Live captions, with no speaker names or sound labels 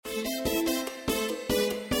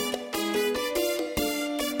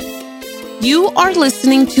You are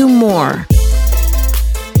listening to More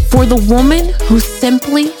for the woman who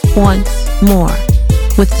simply wants more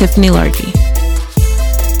with Tiffany Largie.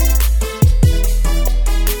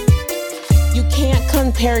 You can't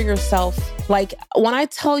compare yourself. Like when I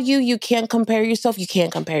tell you you can't compare yourself, you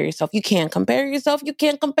can't compare yourself. You can't compare yourself. You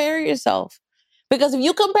can't compare yourself. Because if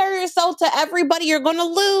you compare yourself to everybody, you're going to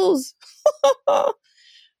lose.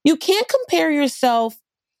 You can't compare yourself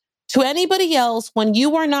to anybody else when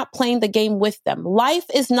you are not playing the game with them. Life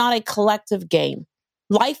is not a collective game.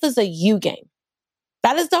 Life is a you game.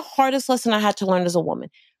 That is the hardest lesson I had to learn as a woman.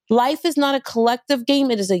 Life is not a collective game.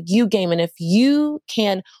 It is a you game. And if you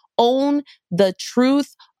can own the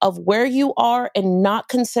truth of where you are and not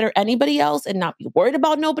consider anybody else and not be worried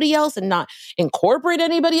about nobody else and not incorporate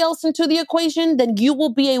anybody else into the equation, then you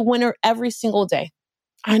will be a winner every single day.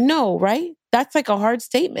 I know, right? That's like a hard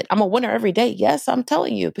statement. I'm a winner every day. Yes, I'm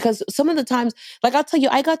telling you. Because some of the times, like I'll tell you,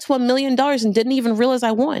 I got to $1 million and didn't even realize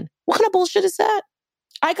I won. What kind of bullshit is that?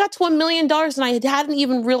 I got to $1 million and I hadn't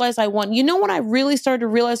even realized I won. You know when I really started to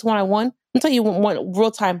realize when I won? I'll tell you one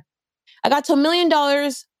real time. I got to $1 million.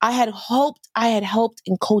 I had helped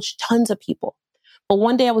and coached tons of people. But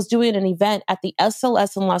one day I was doing an event at the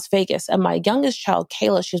SLS in Las Vegas, and my youngest child,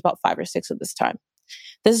 Kayla, she was about 5 or 6 at this time.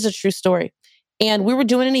 This is a true story. And we were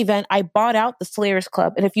doing an event. I bought out the Slayers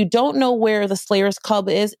Club. And if you don't know where the Slayers Club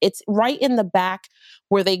is, it's right in the back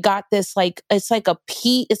where they got this,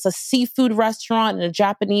 it's a seafood restaurant and a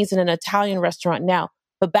Japanese and an Italian restaurant now.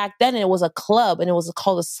 But back then it was a club and it was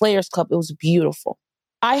called the Slayers Club. It was beautiful.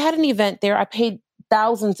 I had an event there. I paid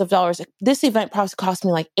thousands of dollars. This event probably cost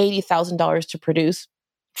me like $80,000 to produce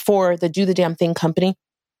for the Do the Damn Thing company.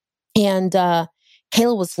 And,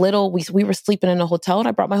 Kayla was little. We were sleeping in a hotel and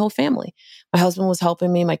I brought my whole family. My husband was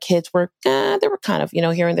helping me. My kids were, they were kind of,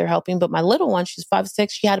 here and there helping. But my little one, she's 5,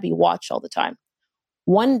 6, she had to be watched all the time.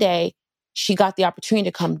 One day, she got the opportunity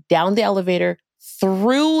to come down the elevator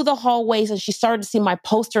through the hallways and she started to see my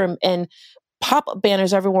poster and pop-up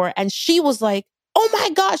banners everywhere. And she was like, oh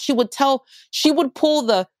my gosh, she would pull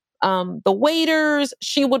the waiters,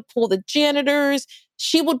 she would pull the janitors,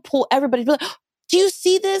 she would pull everybody. Be like, do you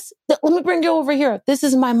see this? Let me bring you over here. This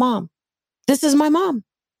is my mom. This is my mom.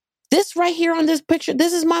 This right here on this picture,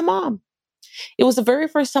 this is my mom. It was the very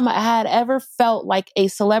first time I had ever felt like a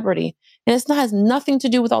celebrity. And has nothing to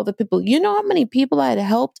do with all the people. You know how many people I had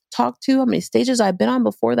helped talk to, how many stages I'd been on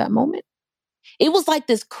before that moment? It was like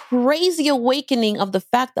this crazy awakening of the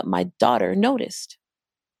fact that my daughter noticed.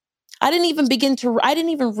 I didn't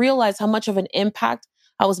even realize how much of an impact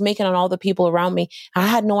I was making on all the people around me. I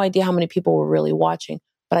had no idea how many people were really watching,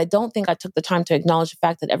 but I don't think I took the time to acknowledge the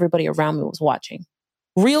fact that everybody around me was watching.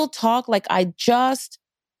 Real talk, I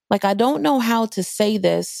don't know how to say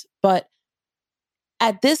this, but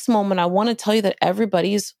at this moment, I want to tell you that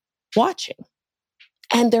everybody's watching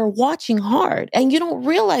and they're watching hard and you don't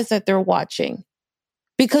realize that they're watching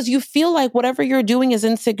because you feel like whatever you're doing is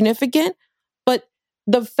insignificant. But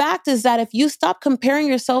the fact is that if you stop comparing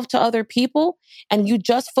yourself to other people and you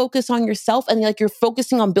just focus on yourself and you're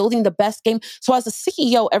focusing on building the best game. So as a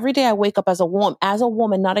CEO, every day I wake up as a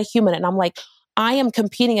woman, not a human. And I'm like, I am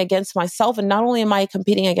competing against myself. And not only am I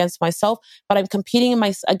competing against myself, but I'm competing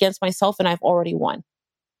against myself and I've already won.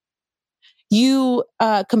 You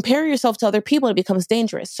compare yourself to other people and it becomes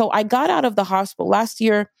dangerous. So I got out of the hospital last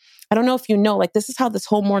year. I don't know if you know, this is how this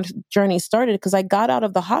whole journey started because I got out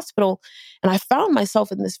of the hospital and I found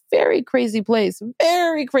myself in this very crazy place.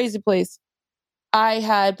 I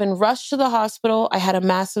had been rushed to the hospital. I had a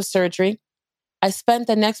massive surgery. I spent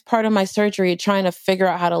the next part of my surgery trying to figure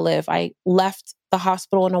out how to live. I left the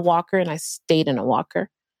hospital in a walker and I stayed in a walker.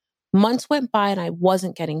 Months went by and I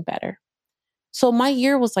wasn't getting better. So my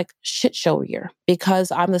year was like shit show year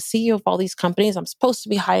because I'm the CEO of all these companies. I'm supposed to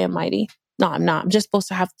be high and mighty. No, I'm not. I'm just supposed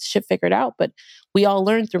to have shit figured out. But we all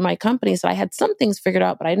learned through my companies that I had some things figured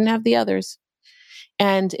out, but I didn't have the others.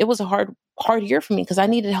 And it was a hard year for me because I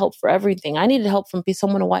needed help for everything. I needed help from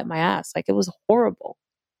someone to wipe my ass. It was horrible.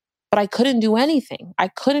 But I couldn't do anything. I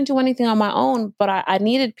couldn't do anything on my own, but I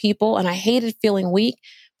needed people and I hated feeling weak.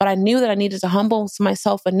 But I knew that I needed to humble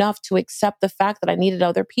myself enough to accept the fact that I needed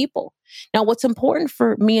other people. Now, what's important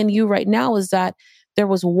for me and you right now is that there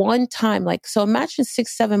was one time, so imagine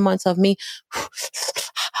 6, 7 months of me.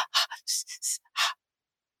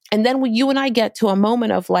 And then when you and I get to a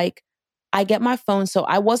moment of I get my phone. So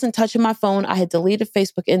I wasn't touching my phone. I had deleted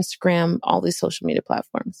Facebook, Instagram, all these social media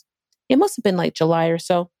platforms. It must have been July or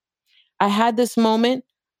so. I had this moment.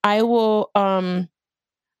 I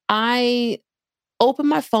open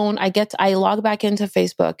my phone. I log back into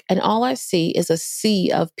Facebook and all I see is a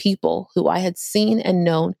sea of people who I had seen and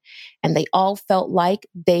known. And they all felt like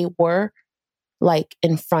they were like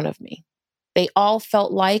in front of me. They all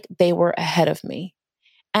felt like they were ahead of me.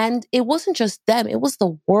 And it wasn't just them, it was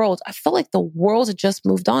the world. I felt like the world had just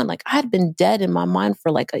moved on. Like I had been dead in my mind for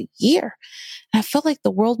like a year. And I felt like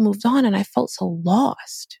the world moved on and I felt so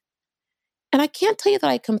lost. And I can't tell you that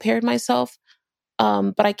I compared myself,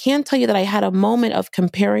 but I can tell you that I had a moment of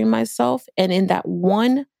comparing myself. And in that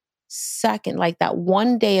 1 second, like that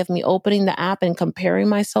one day of me opening the app and comparing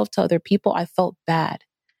myself to other people, I felt bad.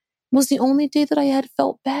 It was the only day that I had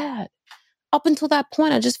felt bad. Up until that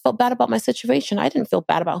point, I just felt bad about my situation. I didn't feel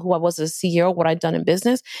bad about who I was as a CEO, what I'd done in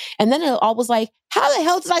business. And then it all was like, how the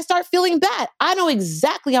hell did I start feeling bad? I know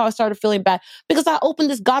exactly how I started feeling bad because I opened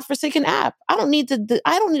this godforsaken app. I don't need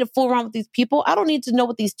to fool around with these people. I don't need to know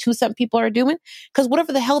what these 2-cent people are doing because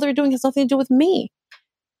whatever the hell they're doing has nothing to do with me.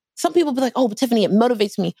 Some people be like, oh, but Tiffany, it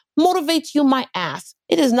motivates me. Motivates you my ass.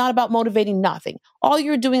 It is not about motivating nothing. All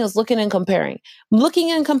you're doing is looking and comparing.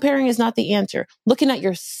 Looking and comparing is not the answer. Looking at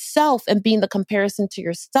yourself and being the comparison to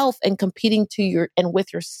yourself and competing and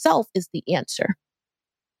with yourself is the answer.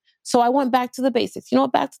 So I went back to the basics. You know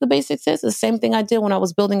what back to the basics is? The same thing I did when I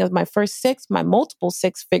was building my first my multiple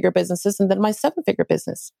 6-figure businesses and then my 7-figure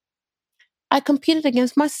business. I competed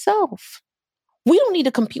against myself. We don't need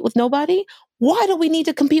to compete with nobody. Why do we need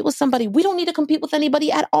to compete with somebody? We don't need to compete with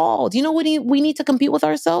anybody at all. Do you know what we need to compete with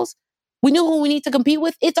ourselves? We know who we need to compete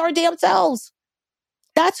with. It's our damn selves.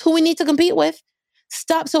 That's who we need to compete with.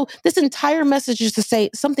 Stop. So this entire message is to say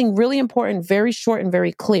something really important, very short and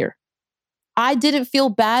very clear. I didn't feel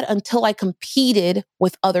bad until I competed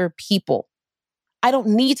with other people. I don't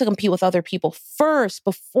need to compete with other people first.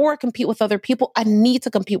 Before I compete with other people, I need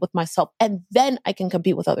to compete with myself. And then I can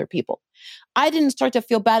compete with other people. I didn't start to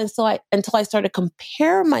feel bad until I started to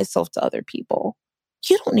compare myself to other people.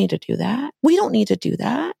 You don't need to do that. We don't need to do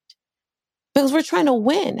that. Because we're trying to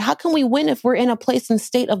win. How can we win if we're in a place and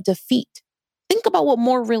state of defeat? Think about what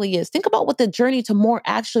more really is. Think about what the journey to more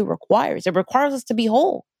actually requires. It requires us to be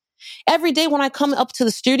whole. Every day when I come up to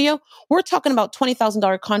the studio, we're talking about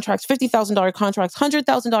 $20,000 contracts, $50,000 contracts,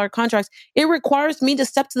 $100,000 contracts. It requires me to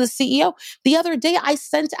step to the CEO. The other day, I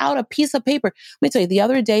sent out a piece of paper. Let me tell you, the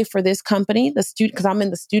other day for this company, because I'm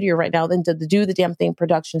in the studio right now, then to do the damn thing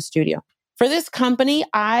production studio. For this company,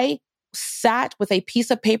 I sat with a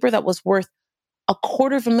piece of paper that was worth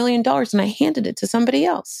 $250,000 and I handed it to somebody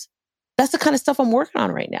else. That's the kind of stuff I'm working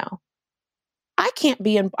on right now. I can't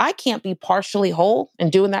be partially whole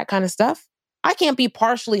and doing that kind of stuff. I can't be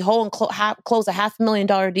partially whole and close a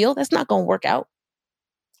 $500,000 deal. That's not going to work out.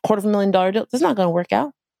 $250,000 deal. That's not going to work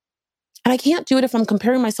out. And I can't do it if I'm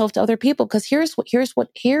comparing myself to other people because here's what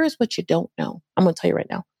you don't know. I'm going to tell you right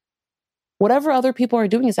now. Whatever other people are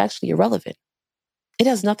doing is actually irrelevant. It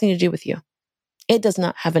has nothing to do with you. It does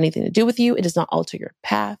not have anything to do with you. It does not alter your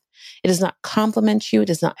path. It does not complement you. It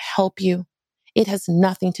does not help you. It has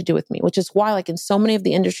nothing to do with me, which is why, like in so many of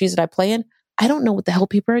the industries that I play in, I don't know what the hell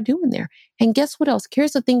people are doing there. And guess what else?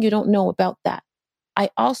 Here's the thing you don't know about that.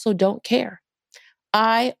 I also don't care.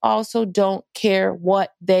 I also don't care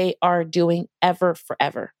what they are doing ever,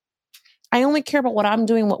 forever. I only care about what I'm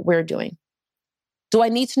doing, what we're doing. Do I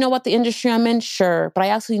need to know what the industry I'm in? Sure. But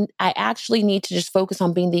I actually need to just focus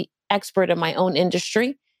on being the expert in my own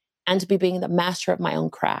industry and to be being the master of my own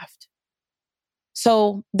craft.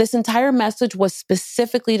 So this entire message was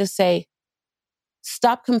specifically to say,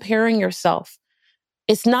 stop comparing yourself.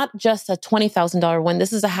 It's not just a $20,000 win.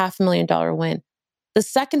 This is a $500,000 win. The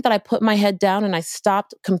second that I put my head down and I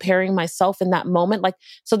stopped comparing myself in that moment,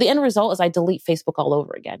 so the end result is I delete Facebook all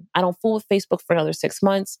over again. I don't fool with Facebook for another 6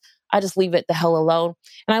 months. I just leave it the hell alone.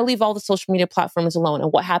 And I leave all the social media platforms alone.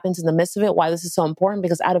 And what happens in the midst of it, why this is so important,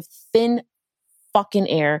 because out of thin fucking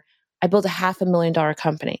air, I built a $500,000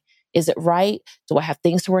 company. Is it right? Do I have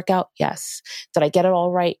things to work out? Yes. Did I get it all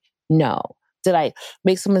right? No. Did I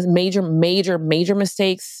make some major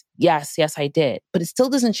mistakes? Yes, I did. But it still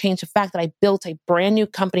doesn't change the fact that I built a brand new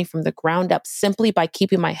company from the ground up simply by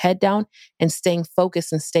keeping my head down and staying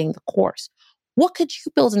focused and staying the course. What could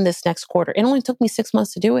you build in this next quarter? It only took me 6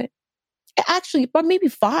 months to do it. Actually, but maybe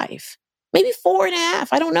 5, maybe 4.5.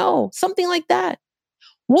 I don't know. Something like that.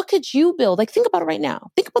 What could you build? Think about it right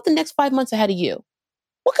now. Think about the next 5 months ahead of you.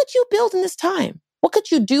 What could you build in this time? What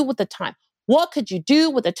could you do with the time? What could you do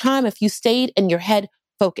with the time if you stayed in your head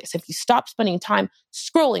focused? If you stopped spending time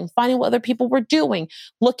scrolling, finding what other people were doing,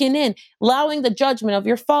 looking in, allowing the judgment of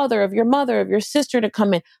your father, of your mother, of your sister to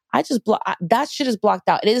come in. That shit is blocked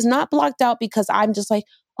out. It is not blocked out because I'm just like,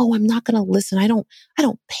 oh, I'm not going to listen. I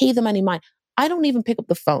don't pay them any mind. I don't even pick up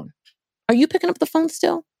the phone. Are you picking up the phone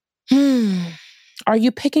still? Are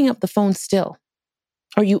you picking up the phone still?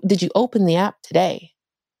 Did you open the app today?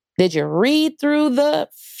 Did you read through the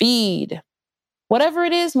feed? Whatever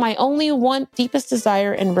it is, my only one deepest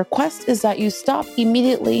desire and request is that you stop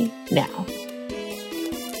immediately now.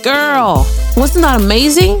 Girl, wasn't that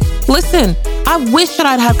amazing? Listen, I wish that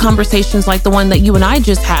I'd had conversations like the one that you and I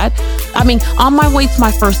just had. I mean, on my way to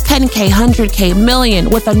my first 10K, 100K, million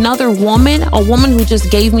with another woman, a woman who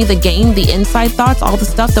just gave me the game, the inside thoughts, all the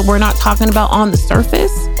stuff that we're not talking about on the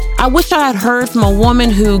surface. I wish I had heard from a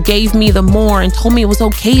woman who gave me the more and told me it was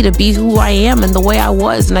okay to be who I am and the way I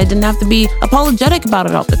was, and I didn't have to be apologetic about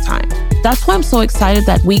it all the time. That's why I'm so excited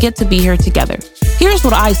that we get to be here together. Here's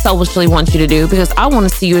what I selfishly want you to do, because I want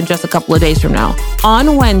to see you in just a couple of days from now.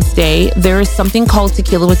 On Wednesday, there is something called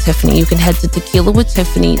Tequila with Tiffany. You can head to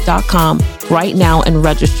tequilawithtiffany.com right now and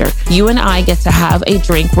register. You and I get to have a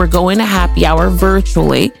drink. We're going to happy hour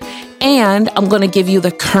virtually. And I'm going to give you the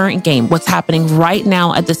current game, what's happening right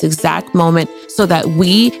now at this exact moment, so that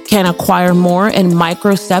we can acquire more in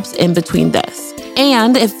micro steps in between this.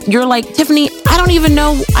 And if you're like, Tiffany, I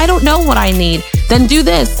don't know what I need, then do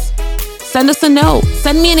this. Send us a note,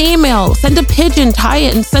 send me an email, send a pigeon, tie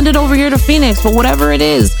it and send it over here to Phoenix. But whatever it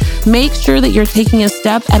is, make sure that you're taking a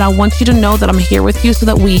step. And I want you to know that I'm here with you so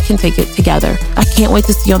that we can take it together. I can't wait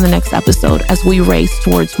to see you on the next episode as we race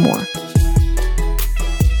towards more.